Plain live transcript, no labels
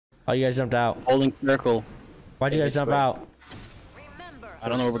Oh, you guys jumped out. Holding circle. Why'd you guys jump out? I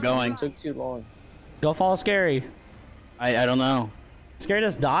don't know where we're going. It took too long. Go follow Scary. I don't know. Scary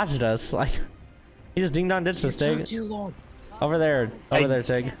just dodged us. Like, he just ding dong ditched us, Tig. Too long. Over there. Over there,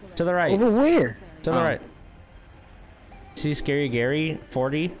 Tig. To the right. Over where? To the right. See Scary Gary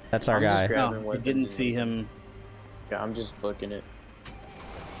 40? That's our guy. No, I didn't see him. Yeah, I'm just booking it.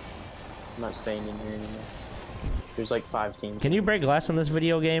 I'm not staying in here anymore. There's like 5 teams. Can you break glass in this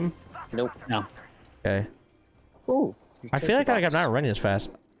video game? Nope. No. Okay. Ooh. I feel like I'm not running as fast.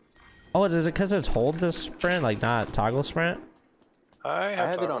 Oh, is it because it's hold this sprint, like not toggle sprint? I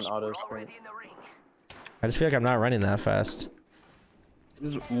have it on auto sprint. I just feel like I'm not running that fast.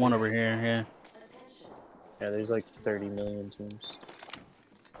 There's one over here, yeah. Yeah, there's like 30 million teams.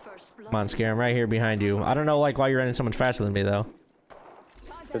 Come on, Scare, I'm right here behind you. I don't know like why you're running so much faster than me though.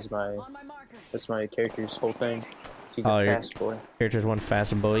 That's my character's whole thing. He's Oh, a your fast boy. character's one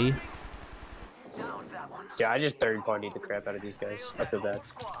fast boy. Yeah, I just third-partied the crap out of these guys. I feel bad.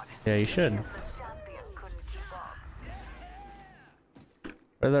 Yeah, you should.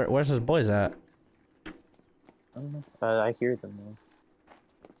 Where's his boys at? I don't know. I hear them though.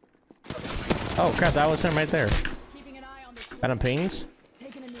 Oh crap, that was him right there. Got him pings.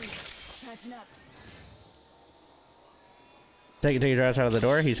 Take your ass out of the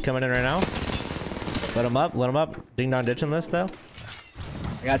door. He's coming in right now. Let him up. Let him up. Ding dong ditching this though.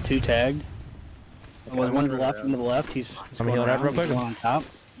 I got 2 tagged. Okay, one to the left, one to the left. He's I'm healing up real quick. He's on top.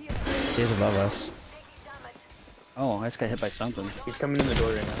 He's above us. Oh, I just got hit by something. He's coming in the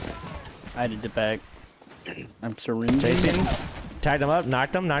door right now. I had to dip back. I'm syringing. Chasing. Tagged him up.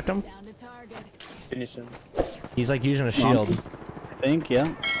 Knocked him. Knocked him. Finish him. He's like using a shield. I think,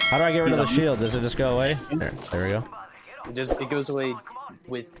 yeah. How do I get rid of the shield? Does it just go away? There we go. It goes away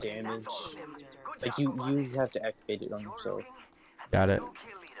with damage. Like you have to activate it on yourself. Got it.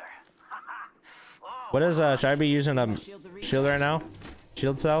 What is should I be using a shield right now?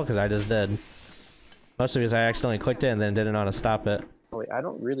 Shield cell? Because I just did. Mostly because I accidentally clicked it and then didn't know how to stop it. Oh wait, I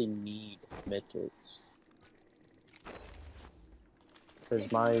don't really need medkits. Because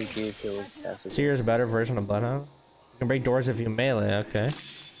my gear kill is passive. Seer's a better version of Bloodhound. You can break doors if you melee, okay.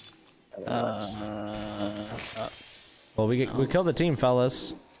 Well, we killed the team,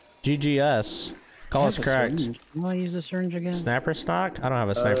 fellas. GGS. Call us cracked. Can I use the syringe again? Sniper stock? I don't have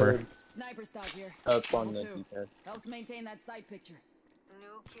a sniper. Sniper stock here. Up on the D-pad. Helps maintain that sight picture.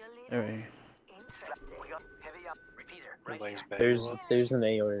 There There's an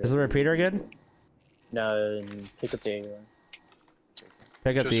AR. Is the repeater good? No, pick up the AR.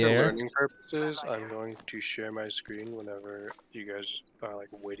 Pick up Just the for air. learning purposes, I'm going to share my screen whenever you guys are like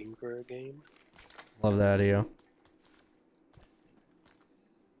waiting for a game. Love that idea.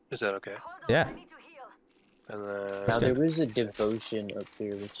 Is that okay? Yeah. And then Now there is a devotion up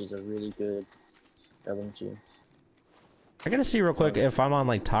here, which is a really good LMG. I gotta see real quick if I'm on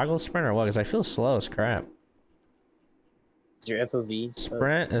like toggle sprint or what, because I feel slow as crap. Is your FOV?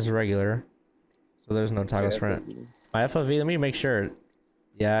 Sprint is regular, so there's no toggle sprint. FOV? My FOV, let me make sure.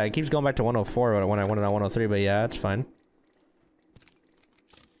 Yeah, it keeps going back to 104 when I went it on 103, but yeah, it's fine.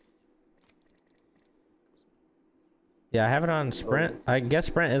 Yeah, I have it on sprint. I guess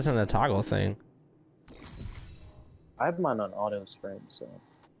sprint isn't a toggle thing. I have mine on auto sprint, so.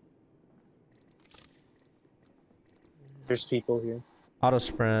 There's people here. Auto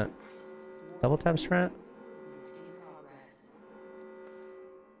sprint. Double tap sprint?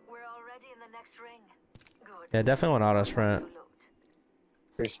 Yeah, definitely want auto sprint.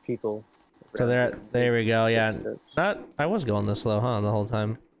 There's people. So there we go, yeah. I was going this slow, huh, the whole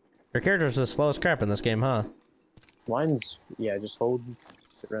time. Your character's the slowest crap in this game, huh? Mine's, yeah, just hold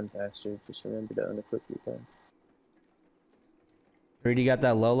to run faster. Just remember to unequip your gun. Rudy got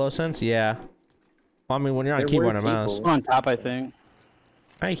that low sense? Yeah. Well, I mean, when you're on There keyboard were and mouse. people. on top, I think.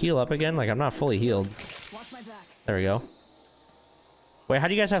 Can I heal up again? Like, I'm not fully healed. There we go. Wait, how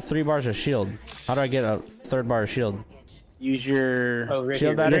do you guys have 3 bars of shield? How do I get a 3rd bar of shield? Use your Right shield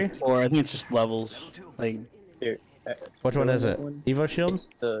here. battery? Or I think it's just levels. Like, Here. Which one is it? One? Evo shield?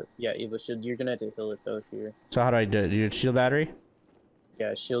 It's the, yeah, Evo shield. You're gonna have to heal it though here. So how do I do it? Do you shield battery?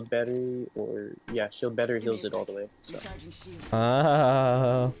 Yeah, shield battery or, yeah, shield battery heals it all the way. So.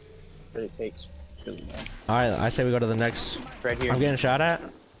 But it takes really long. Alright, I say we go to the next. Right here. I'm getting shot at.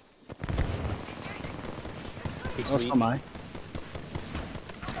 It's what's weak. on mine?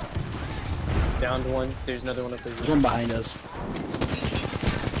 Downed one. There's another one up there. There's one behind us.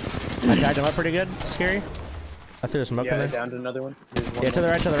 I tagged him up pretty good. Scary. I threw a smoke in Yeah, there. downed another one. There's one Yeah, to the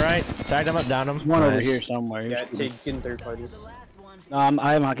right, to the right. Tagged him up, downed him. One over Nice. here somewhere. Yeah, Tig's getting third party. No, I'm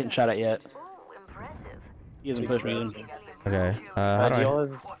not getting shot at yet. He hasn't pushed me in. Okay. Do How do y'all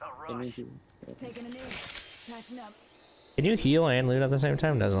have I need you. Taking a knee. Patching up. Can you heal and loot at the same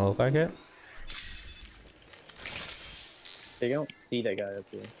time? Doesn't look like it. They don't see that guy up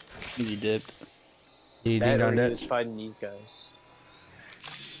here. You dipped. You That did or on he it. was fighting these guys.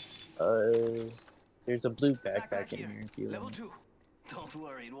 There's a blue backpack in here. If you Level want. 2. Don't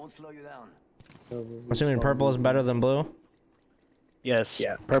worry, it won't slow you down. Assuming purple is better than blue. Yes.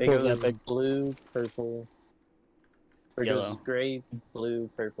 Yeah, Purple it is goes epic. blue, purple, or it goes Yellow. gray, blue,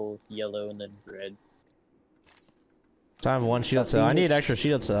 purple, yellow, and then red. So I have one shield cell. I need extra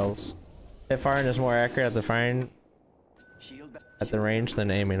shield cells. Hip firing is more accurate at the firing Shield back. at the range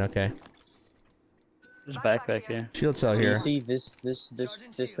than aiming. Okay. There's a backpack here. Shield cell So here. you see this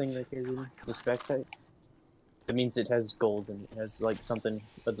thing right here, Rudy? This backpack? It means it has gold and it has like something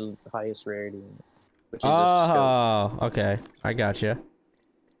of the highest rarity in it, which is a scope. Oh, okay. I got you.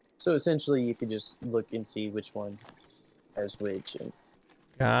 So essentially, you could just look and see which one has which and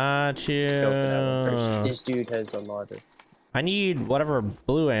Got go for that one first. you. This dude has a lot of. I need whatever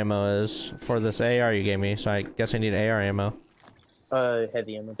blue ammo is for this AR you gave me, so I guess I need AR ammo.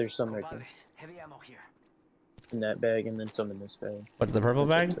 Heavy ammo. There's some right there Compadres, heavy ammo here. in that bag, and then some in this bag. What's the purple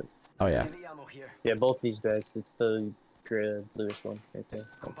bag? Oh yeah. Heavy ammo here. Yeah, both these bags. It's the bluish one right there. Like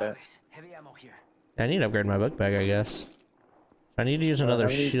that. Compadres, heavy ammo here. I need to upgrade my book bag, I guess. I need to use another how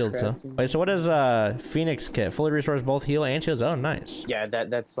many shield cell. crafting? Wait, so what is Phoenix kit? Fully restores both heal and shields. Oh, nice. Yeah,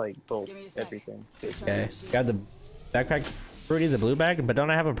 that's like both Give me a sec. everything. Okay. Got the backpack, Rudy, the blue bag, but don't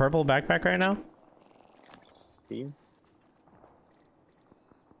I have a purple backpack right now? Do you?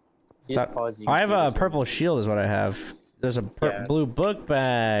 Stop. Pause, you I can have see a what's in purple shield is what I have. There's a Yeah. blue book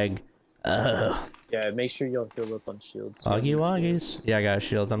bag. Ugh. Yeah, make sure y'all fill up on shields. Oggy woggies. Yeah, I got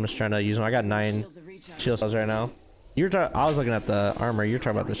shields. I'm just trying to use them. I got 9 Shields of recharge. shield cells right now. I was looking at the armor. You're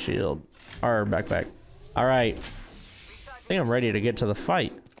talking about the shield. Or backpack. Alright. I think I'm ready to get to the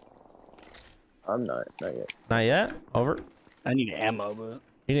fight. I'm not yet. Not yet? Over. I need ammo, but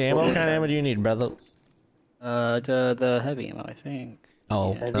You need ammo? What kind of ammo do you need, brother? the heavy ammo, I think.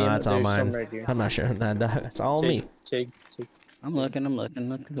 Oh, Heavy no, ammo, that's all there's some mine. right here. I'm not sure that. That's all me. Take. I'm looking. Look at the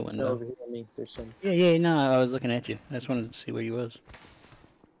No, window. over here on me. There's some. Yeah, no, I was looking at you. I just wanted to see where you was.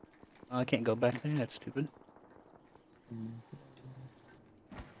 Oh, I can't go back there. That's stupid.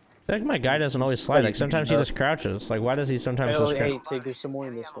 I think my guy doesn't always slide. Like sometimes he just crouches. Like why does he sometimes just Hey, crouch? Tig, there's some more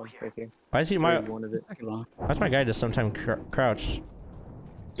in this one right here. Why is he my? One of it. Back along. Why's my guy just sometimes crouch? Do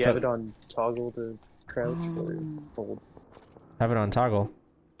you have it on toggle to crouch or hold? Have it on toggle.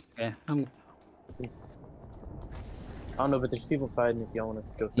 Okay, I'm. I don't know, but there's people fighting if y'all want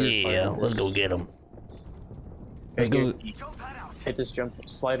to go third party. let's go get him. Okay, Let's go. here, hit this jump,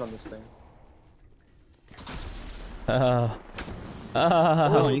 slide on this thing. Oh,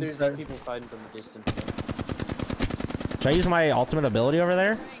 there's people fighting from a distance. Though. Should I use my ultimate ability over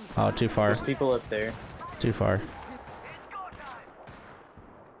there? Oh, too far. There's people up there. Too far.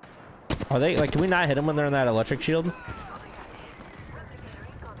 Are they like? Can we not hit them when they're in that electric shield?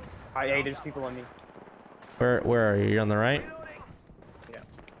 Hey, there's people on me. Where are you? You're on the right. Yeah.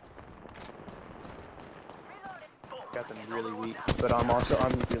 Got them really weak, but I'm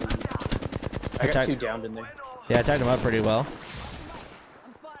really weak. I got 2 downed in there. Yeah, I tagged him up pretty well.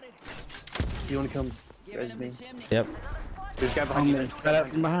 I'm spotted. Do you want to come Giving res him me? the chimney. Yep. There's a guy behind you. Cut out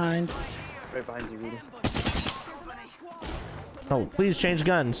from behind. Right behind you, Rudy. Oh, please change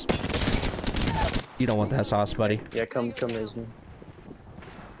guns. You don't want that sauce, buddy. Yeah, come res me.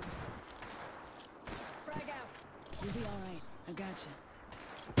 Frag out. You'll be alright. I gotcha.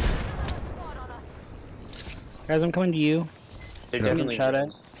 Guys, I'm coming to you. They're Getting definitely shot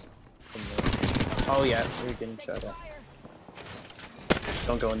at? Oh yeah, they're getting shot at.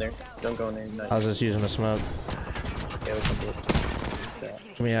 Don't go in there. Don't go in there. I was just using a smoke. Yeah, we can do it.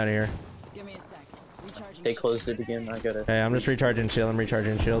 Get me out of here. Give me a sec. Recharging. They closed it again. I gotta. Hey, I'm just recharging shield. I'm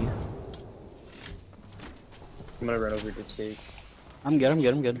recharging shield. I'm gonna run over to Tig. I'm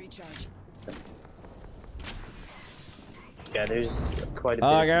good. Recharge. Yeah, there's quite a bit. Oh,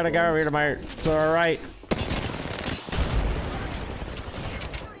 I of got a people guy on over here to my right.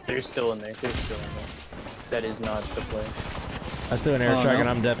 They're still in there. That is not the play. Let's do an airstrike no. and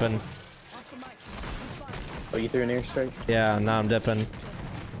I'm dipping. Oscar Mike. I'm spotted. Oh, you threw an airstrike? Yeah, now I'm dipping.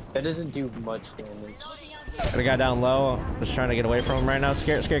 That doesn't do much damage. Got a guy down low. Just trying to get away from him right now.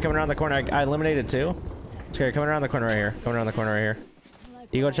 Scary coming around the corner. I eliminated 2. Scary coming around the corner right here. Coming around the corner right here.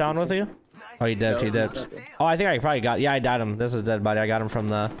 Eagle challenge with you? Oh, he dipped. No, He dipped. he's not there. Oh, I think I probably got. Yeah, I died him. This is a dead body. I got him from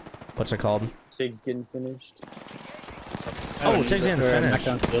the. What's it called? Tig's getting finished. Oh, Tig's in finish.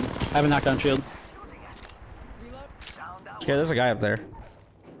 I have a knockdown shield. Reload. Okay, there's a guy up there.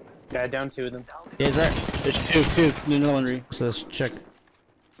 Yeah, down 2 of them. Yeah, he's there. There's two. Another one. It's this chick.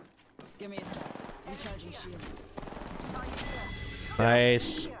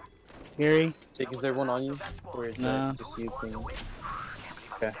 Nice. Gary? Is there one on you? Or is No. that just you cleaning?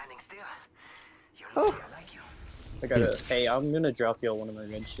 Okay. Standing still. You're Oh. lucky I like you. I gotta. Hey, I'm gonna drop y'all one of my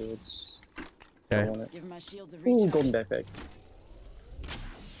red shields. I Okay. want it. Give my shields a Ooh, recharge. golden backpack.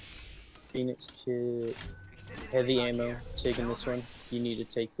 Phoenix kit. Heavy ammo. Taking this one. You need to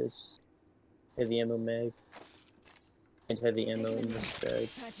take this. Heavy ammo mag. And heavy ammo in this bag.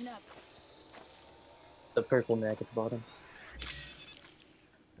 Patching up. It's the purple mag at the bottom.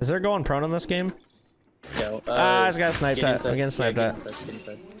 Is there going prone in this game? No. I just got sniped get at. inside. I'm getting sniped Yeah, at. get inside, get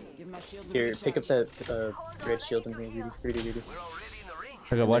inside. Give my shields a Here, recharge. pick up that red shield in here, Rudy. We're already in the ring.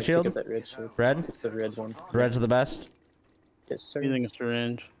 I got what Pick shield? up that red shield. Red? It's the red one. Red's the best. Yes, sir. Using a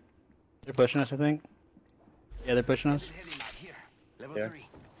syringe. They're pushing us, I think. Yeah, they're pushing us. Heavy mag here. Level Yeah. 3.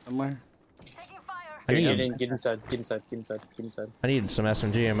 Somewhere. I Here, need, get inside, get inside, get inside, get inside. I need some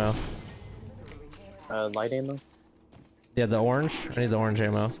SMG ammo. Light ammo. Yeah, the orange. I need the orange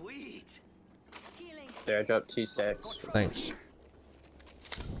ammo. Sweet. There, I dropped 2 stacks. Thanks.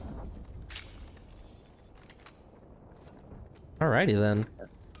 Alrighty then.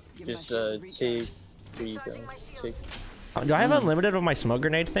 Give my Just shields a recharge. take. Here you go. Take. Do I have unlimited of my smoke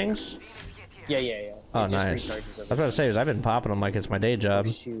grenade things? Yeah, yeah, yeah. Oh, It just nice. I recharges was over about to say, 'cause I've been popping them like it's my day job.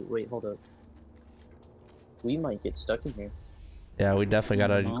 Shoot, wait, hold up. We might get stuck in here. Yeah, we definitely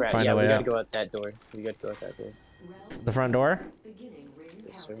gotta Crap, find yeah, a we way gotta out. go out that door. We gotta go out that door. The front door?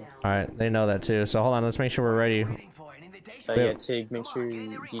 Yes, sir. Alright, they know that too. So hold on, let's make sure we're ready. Waiting for an invitation. Yeah, Tig, make sure do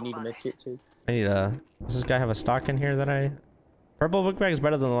you need a medkit, Tig? I need a... Does this guy have a stock in here that I... Purple book bag is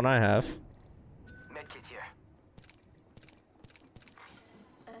better than the one I have. Medkit here.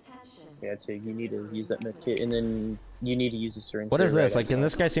 Yeah, Tig, you need to use that medkit, and then you need to use a syringe. What is They're this? right Like, can outside.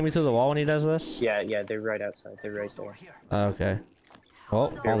 this guy see me through the wall when he does this? Yeah, yeah, they're right outside. They're right there. Here. Okay. Well,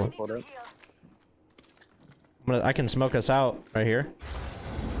 Here, hold on. hold up. I can smoke us out right here.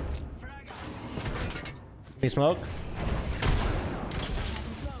 Give me smoke.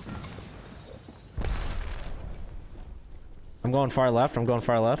 I'm going far left. I'm going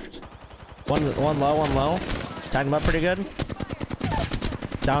far left. One low, one low. Tied him up pretty good.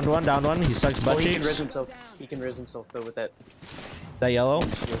 Downed one, downed one. He sucks butt Oh, he can cheeks. res himself. He can res himself though with that That yellow.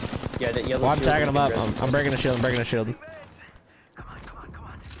 shield. Yeah, that yellow. Well, I'm shield, tagging he him can up. res I'm himself. breaking a shield. I'm breaking a shield. Come on, come on, come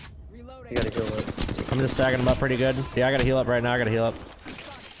on. You gotta heal up. I'm just tagging him up pretty good. Yeah, I gotta heal up right now. I gotta heal up.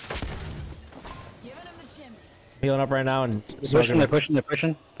 Giving him the shimmy. Healing up right now and They're pushing, smoking. they're pushing, they're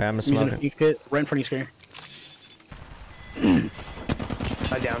pushing. Yeah, I'm Using a smoking. Phoenix kit. Right in front of you, Scary.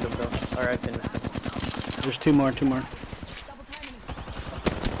 I downed him though. Alright, finished him. There's two more, two more. Double timing.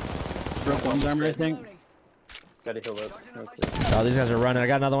 Broke one's armor, I think. Loading. Gotta heal up. real quick. Oh, these guys are running. I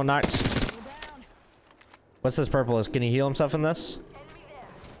got another one knocked. Double down. What's this purple? Is can he heal himself in this?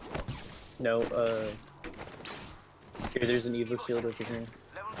 No, here, there's an evil shield over here.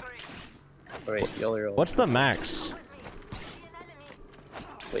 Level 3. Alright, y'all are all. What's the max?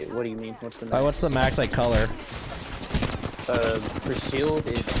 Wait, what do you mean? What's the What's the max like color? For shield,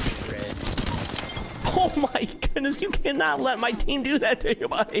 it's red. Oh my goodness! You cannot let my team do that to you,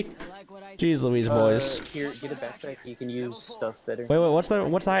 buddy. I like what I see. Jeez, Louise, boys. Here, get a backpack. You can use stuff better. Wait, what's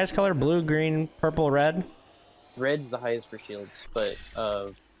the highest color? Blue, green, purple, red. Red's the highest for shields, but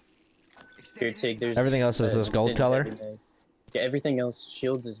here, Tig, there's Everything else is this gold extended color? heavy mag. Yeah, everything else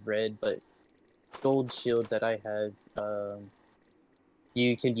shields is red, but gold shield that I had,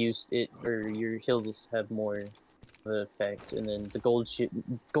 you can use it, or your heals have more of an effect, and then the gold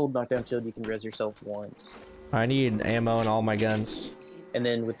knockdown shield you can res yourself once. I need ammo and all my guns. And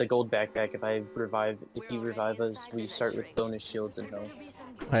then with the gold backpack, if you revive us, we start with bonus shields and health.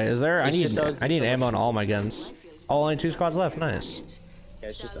 Wait, is there? It's just us I and need someone- ammo on all my guns. Oh, only 2 squads left. Nice. Yeah,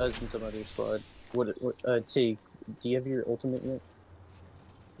 it's just us and some other squad. T, do you have your ultimate yet?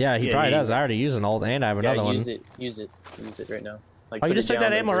 Yeah, he Yeah, probably yeah, does. I already used an ult and I have another one. Use it right now. Like, Oh, you put just it took that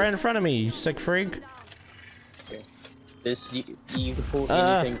down ammo over- right in front of me, you sick freak. This, you can pull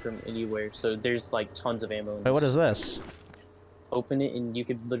anything from anywhere, so there's like tons of ammo in Wait, what this. is this? Open it and you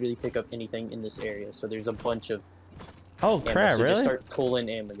could literally pick up anything in this area, so there's a bunch of Oh ammo, crap! so Really? just start pulling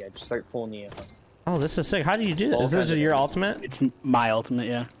ammo, yeah, just start pulling the ammo. Oh, this is sick. How do you do All this? Is kinds this of your ammo. ultimate? It's my ultimate,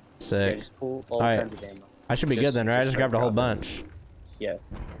 yeah. Yeah, Sick. just pull all Alright. kinds of ammo. I should be good just- then, right? I just just start grabbed a whole dropping. bunch. Yeah.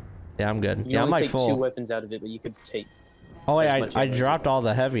 Yeah, I'm good. You Yeah, I'm only like take 2 full. weapons out of it, but you could take. Oh wait, as I much ammo as you dropped want. all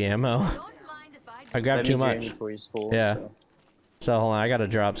the heavy ammo. I grabbed That too means your much. inventory's full. Yeah. So. So hold on, I gotta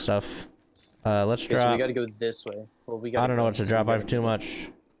drop stuff. Let's Okay, so we drop. gotta go this way. Well, we gotta I don't know go, what to so drop. we I have gotta too go. much.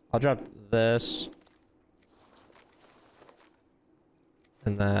 I'll drop this.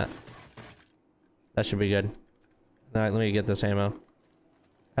 And that. That should be good. Alright, let me get this ammo.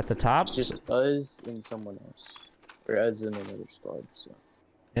 At the top? It's just us and someone else. Or as in another squad, so.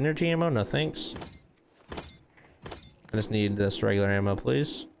 Energy ammo? No thanks. I just need this regular ammo,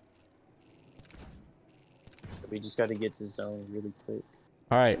 please. We just gotta get to zone really quick.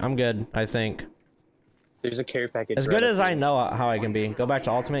 Alright, I'm good, I think. There's a care package. As good as I know how I can be. Go back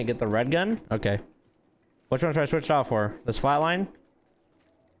to ultimate, get the red gun. Okay. Which one should I switch it off for? This flatline?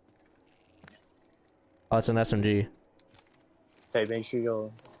 Oh, it's an SMG. Okay, make sure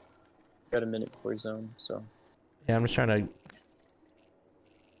you got a minute before zone, so. Yeah, I'm just trying to...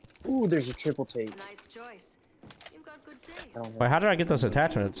 Ooh, there's a triple tape. Nice choice. You've got good taste. I don't know. Wait, how did I get those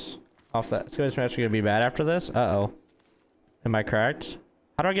attachments off that? It's actually gonna be bad after this? Uh-oh. Am I correct?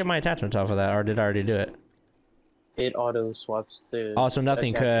 How do I get my attachments off of that, or did I already do it? It auto swaps the. Oh, so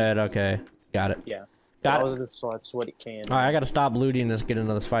nothing could. Okay. Got it. Yeah. Got it. it. Auto swaps what it can. Alright, I gotta stop looting this, get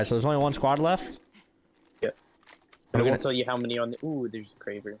into this fight. So there's only one squad left? Yep. It won't tell you how many on the. Ooh, there's a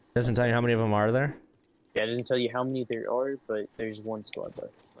Craver. Doesn't tell you how many of them are there? Yeah, it doesn't tell you how many there are, but there's one squad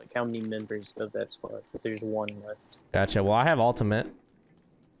left. Like how many members of that squad, but there's one left. Gotcha. Well, I have ultimate.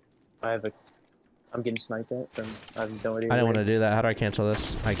 I have a. I'm getting sniped at from. I have no idea. I didn't want where. to do that. How do I cancel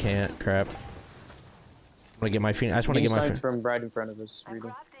this? I can't. Crap. I want to get my feet. I just want to Getting get my sniped feet. from right in front of us, Rudy.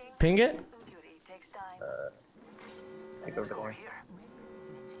 Ping it? Like over there.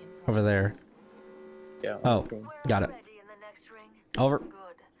 Over there. Yeah. Oh, okay. got it. Over.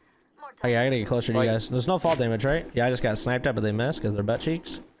 Oh, yeah, I gotta get closer to you guys. There's no fall damage, right? Yeah, I just got sniped at, but they missed because they're butt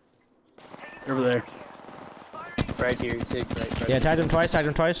cheeks. Over there. Right here, Tick. Right. Yeah, tagged him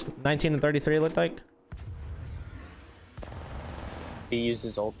twice. 19 and 33 looked like. He used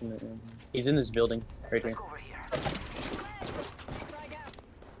his ultimate. He's in this building right here.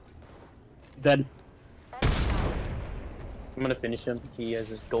 Dead. I'm gonna finish him. He has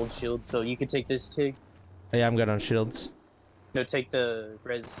his gold shield, so you can take this Tig. Yeah, I'm good on shields. No, take the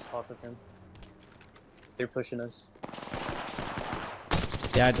res off of him. They're pushing us.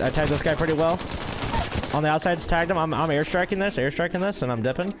 Yeah, I tagged this guy pretty well. On the outside's tagged him. I'm airstriking this, and I'm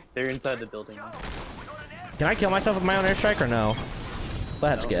dipping. They're inside the building. Can I kill myself with my own airstrike or no?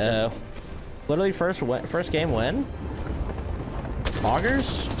 Let's No, go. Literally first game win.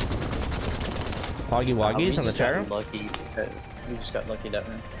 Loggers? Woggy Woggies on the chat room? Lucky. We just got lucky that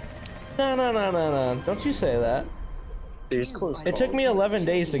round. No. Don't you say that. There's close. It took me 11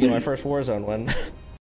 days to get my first Warzone win.